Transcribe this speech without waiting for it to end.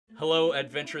Hello,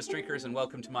 adventurous drinkers, and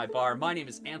welcome to my bar. My name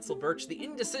is Ansel Birch, the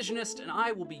Indecisionist, and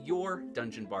I will be your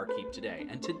dungeon barkeep today.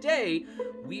 And today,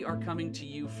 we are coming to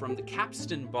you from the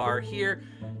Capstan Bar here,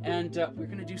 and we're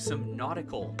going to do some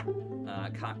nautical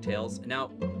cocktails. Now,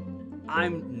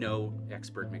 I'm no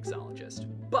expert mixologist,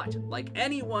 but like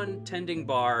anyone tending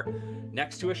bar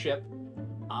next to a ship,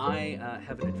 I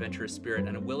have an adventurous spirit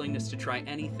and a willingness to try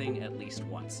anything at least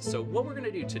once. So what we're going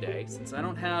to do today, since I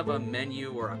don't have a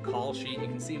menu or a call sheet, you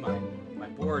can see my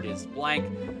board is blank,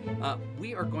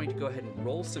 we are going to go ahead and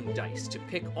roll some dice to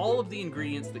pick all of the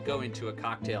ingredients that go into a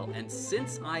cocktail. And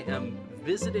since I am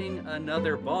visiting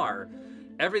another bar,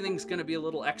 everything's going to be a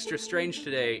little extra strange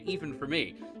today, even for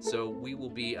me. So we will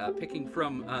be picking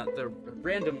from the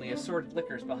randomly assorted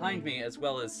liquors behind me, as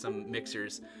well as some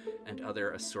mixers and other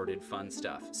assorted fun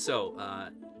stuff. So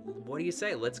what do you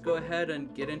say? Let's go ahead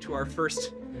and get into our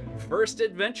first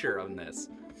adventure on this.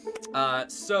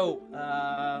 Let's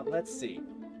see.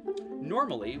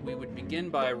 Normally, we would begin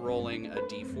by rolling a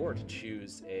d4 to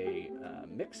choose a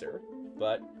mixer,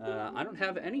 but I don't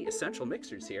have any essential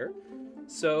mixers here.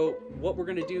 So what we're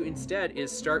going to do instead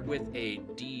is start with a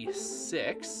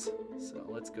d6. So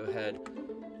let's go ahead.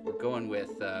 We're going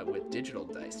with digital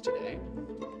dice today.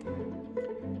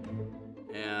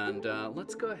 And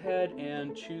let's go ahead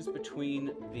and choose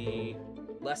between the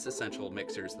less essential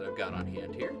mixers that I've got on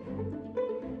hand here.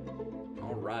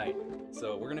 All right.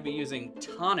 So we're going to be using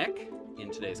Tonic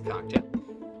in today's cocktail.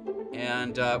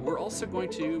 And we're also going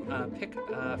to pick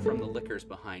from the liquors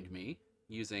behind me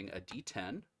using a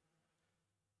d10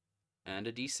 and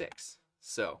a d6.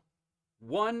 So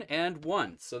 1 and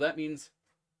 1. So that means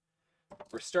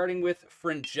we're starting with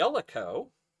Frangelico.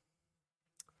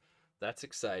 That's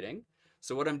exciting.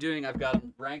 So what I'm doing, I've got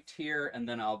them ranked here, and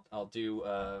then I'll do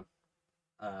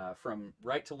from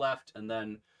right to left, and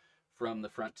then from the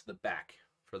front to the back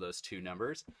for those two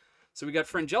numbers. So we got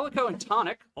Frangelico and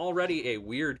Tonic, already a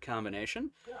weird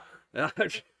combination.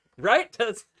 Right?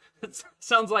 That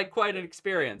sounds like quite an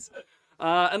experience.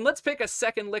 And let's pick a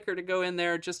second liquor to go in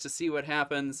there just to see what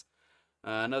happens.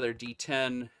 Another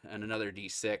d10 and another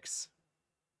d6.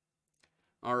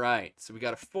 All right, so we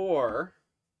got a 4.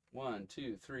 1,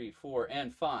 2, 3, 4,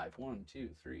 and 5. 1, 2,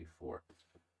 3, 4.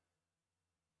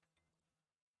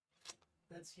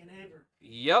 That's genever.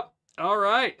 Yep. All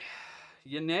right.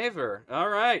 Genever. All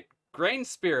right. Grain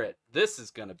spirit. This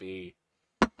is going to be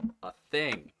a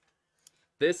thing.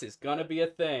 This is going to be a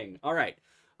thing. All right.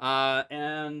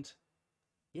 And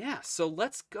yeah, so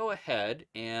let's go ahead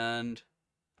and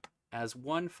as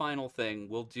one final thing,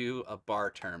 we'll do a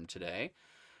bar term today.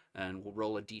 And we'll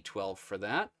roll a d12 for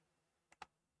that.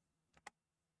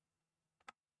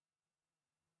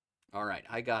 All right,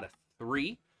 I got a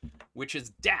 3, which is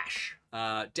dash.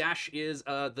 Dash is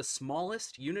the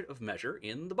smallest unit of measure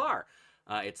in the bar.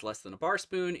 It's less than a bar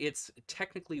spoon. It's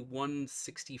technically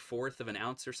 1/64th of an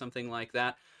ounce or something like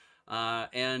that.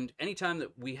 And anytime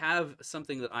that we have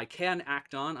something that I can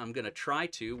act on, I'm going to try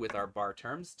to with our bar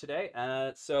terms today.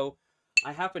 So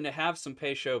I happen to have some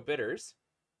Peychaud bitters,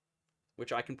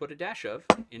 which I can put a dash of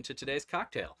into today's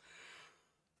cocktail.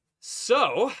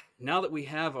 So, now that we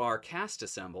have our cast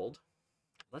assembled,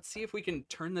 let's see if we can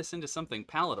turn this into something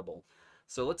palatable.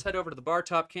 So let's head over to the bar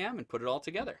top cam and put it all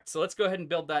together. So let's go ahead and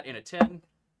build that in a tin.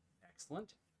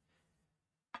 Excellent.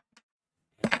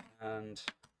 And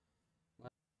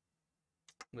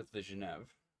with the genever.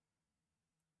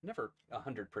 Never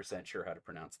 100% sure how to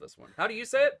pronounce this one. How do you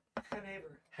say it?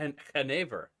 Genever.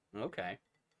 Genever. Okay.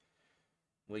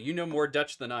 Well, you know more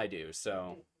Dutch than I do,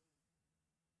 so...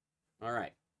 All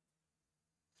right.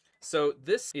 So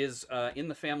this is in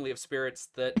the family of spirits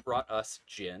that brought us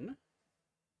gin.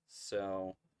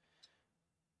 So,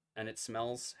 and it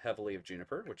smells heavily of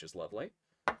juniper, which is lovely.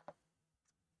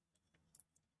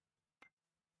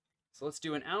 So let's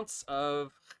do an ounce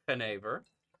of genever.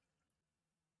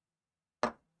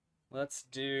 Let's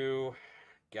do,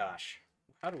 gosh,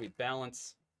 how do we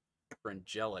balance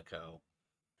Frangelico?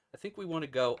 I think we want to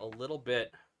go a little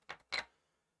bit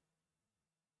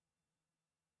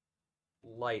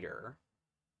lighter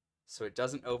so it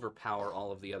doesn't overpower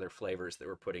all of the other flavors that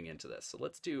we're putting into this. So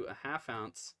let's do a 1/2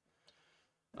 ounce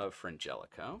of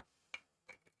Frangelico.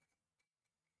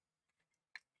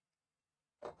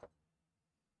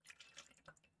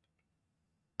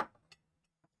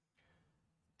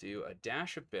 Do a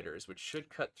dash of bitters, which should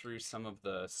cut through some of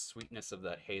the sweetness of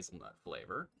that hazelnut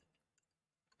flavor.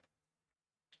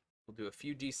 We'll do a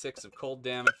few d6 of cold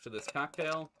damage to this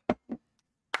cocktail.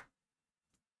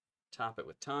 Top it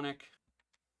with tonic.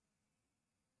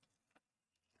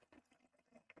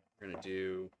 We're going to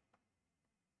do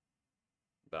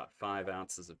about 5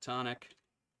 ounces of tonic.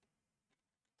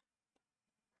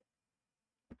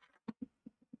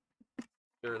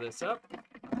 Stir this up.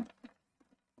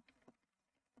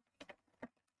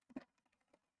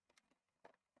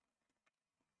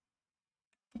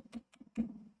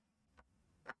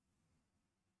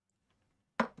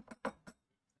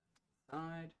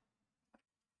 Side.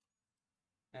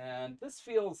 And this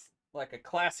feels like a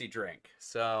classy drink,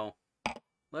 so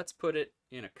let's put it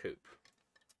in a coupe.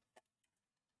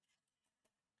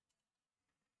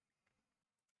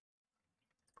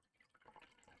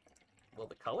 Well,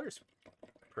 the color's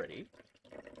pretty.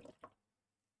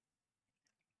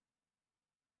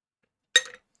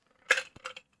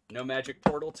 No magic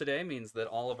portal today means that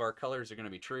all of our colors are going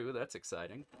to be true. That's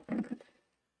exciting.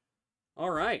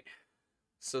 All right.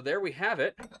 So there we have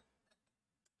it.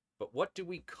 But what do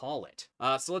we call it?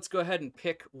 So let's go ahead and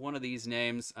pick one of these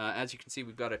names. As you can see,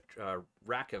 we've got a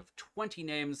rack of 20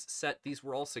 names set. These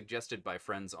were all suggested by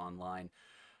friends online.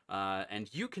 And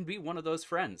you can be one of those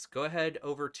friends. Go ahead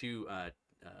over to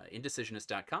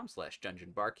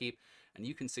indecisionist.com/dungeonbarkeep, and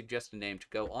you can suggest a name to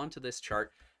go onto this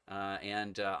chart.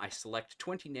 I select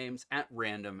 20 names at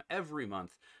random every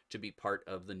month to be part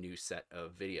of the new set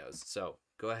of videos. So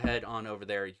go ahead on over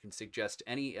there. You can suggest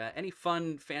any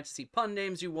fun fantasy pun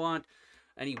names you want,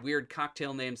 any weird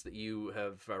cocktail names that you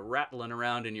have rattling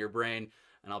around in your brain,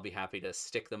 and I'll be happy to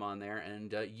stick them on there.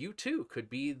 And you too could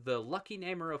be the lucky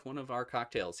namer of one of our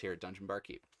cocktails here at Dungeon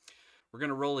Barkeep. We're going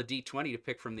to roll a d20 to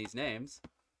pick from these names.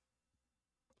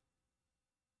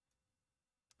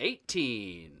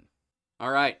 18.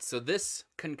 All right, so this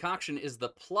concoction is the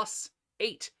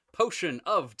 +8 Potion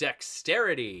of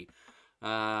Dexterity.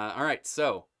 All right,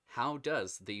 so how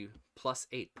does the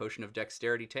 +8 Potion of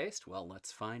Dexterity taste? Well,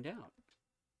 let's find out.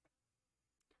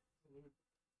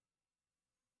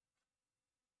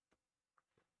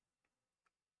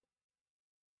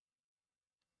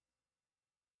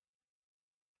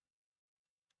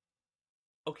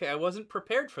 Okay, I wasn't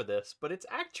prepared for this, but it's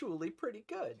actually pretty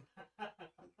good.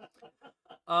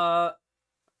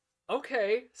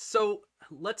 Okay, so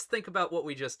let's think about what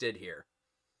we just did here.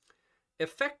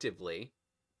 Effectively,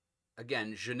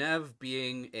 again, genever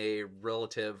being a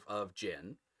relative of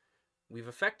gin, we've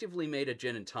effectively made a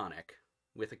gin and tonic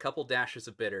with a couple dashes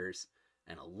of bitters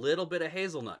and a little bit of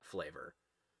hazelnut flavor,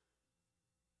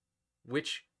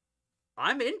 which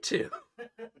I'm into.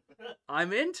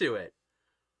 I'm into it.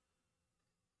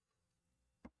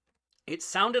 It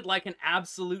sounded like an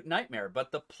absolute nightmare,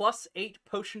 but the +8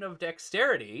 Potion of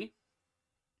Dexterity,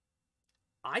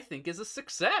 I think, is a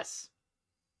success.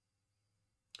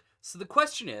 So the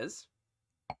question is,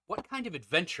 what kind of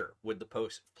adventure would the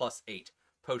 +8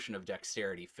 Potion of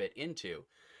Dexterity fit into?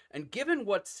 And given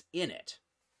what's in it,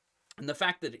 and the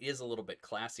fact that it is a little bit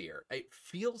classier, it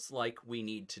feels like we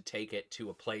need to take it to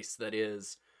a place that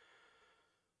is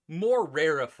more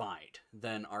rarefied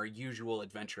than our usual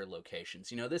adventure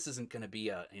locations. You know, this isn't going to be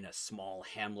in a small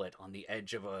hamlet on the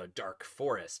edge of a dark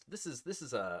forest. This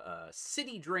is a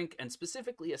city drink, and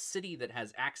specifically a city that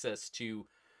has access to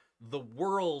the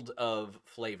world of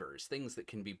flavors, things that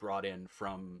can be brought in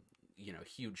from, you know,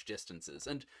 huge distances.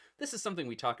 And this is something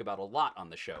we talk about a lot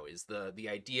on the show, is the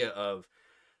idea of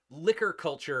liquor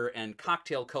culture and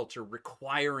cocktail culture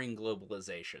requiring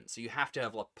globalization. So you have to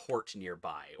have a port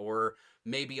nearby, or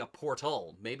maybe a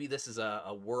portal. Maybe this is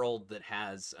a world that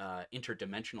has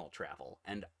interdimensional travel.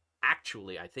 And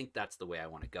actually, I think that's the way I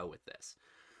want to go with this,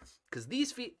 because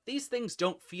these things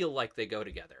don't feel like they go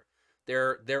together.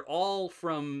 They're all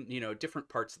from, you know, different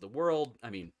parts of the world. I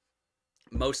mean,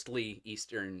 mostly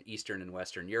Eastern and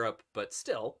Western Europe, but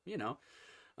still, you know.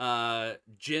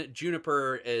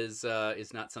 Juniper is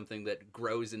not something that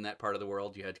grows in that part of the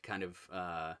world. You had to kind of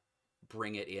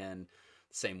bring it in.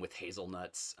 Same with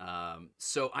hazelnuts.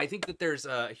 So I think that there's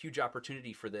a huge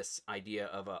opportunity for this idea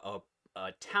of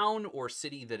a town or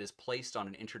city that is placed on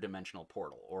an interdimensional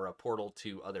portal, or a portal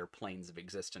to other planes of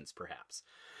existence, perhaps.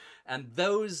 And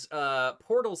those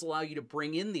portals allow you to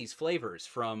bring in these flavors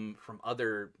from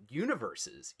other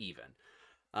universes, even.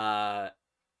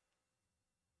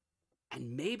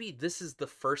 And maybe this is the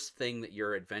first thing that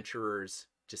your adventurers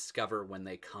discover when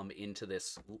they come into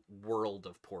this world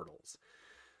of portals.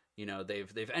 You know,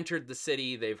 they've entered the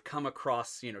city, they've come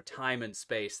across, you know, time and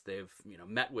space, they've, you know,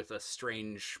 met with a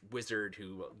strange wizard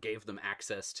who gave them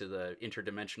access to the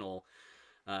interdimensional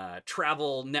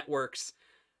travel networks,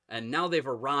 and now they've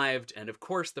arrived, and of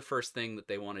course the first thing that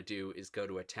they want to do is go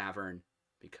to a tavern,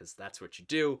 because that's what you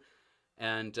do,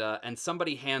 and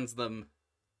somebody hands them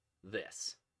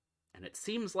this. And it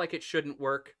seems like it shouldn't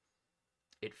work.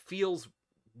 It feels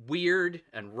weird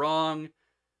and wrong.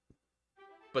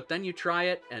 But then you try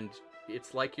it, and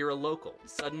it's like you're a local.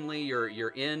 Suddenly you're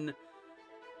in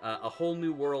a whole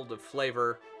new world of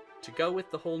flavor. to go with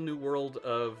the whole new world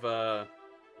of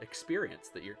experience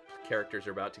that your characters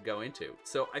are about to go into.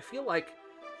 So I feel like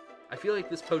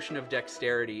this Potion of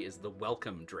Dexterity is the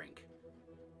welcome drink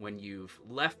when you've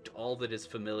left all that is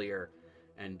familiar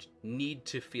and need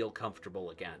to feel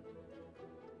comfortable again.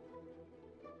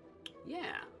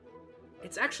 Yeah.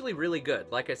 It's actually really good.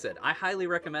 Like I said, I highly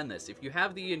recommend this. If you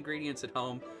have the ingredients at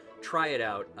home, try it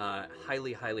out.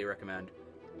 Highly, highly recommend.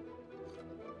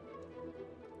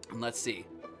 And let's see.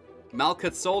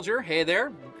 Malkuth Soldier, hey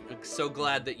there. So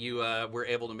glad that you were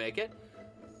able to make it.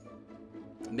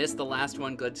 Missed the last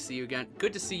one. Glad to see you again.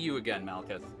 Good to see you again,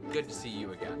 Malkuth. Good to see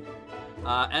you again.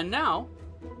 And now,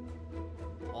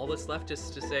 all that's left is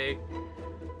to say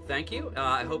thank you.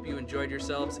 I hope you enjoyed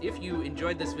yourselves. If you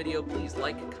enjoyed this video, please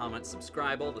like, comment,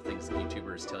 subscribe, all the things that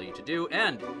YouTubers tell you to do,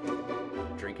 and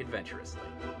drink adventurously.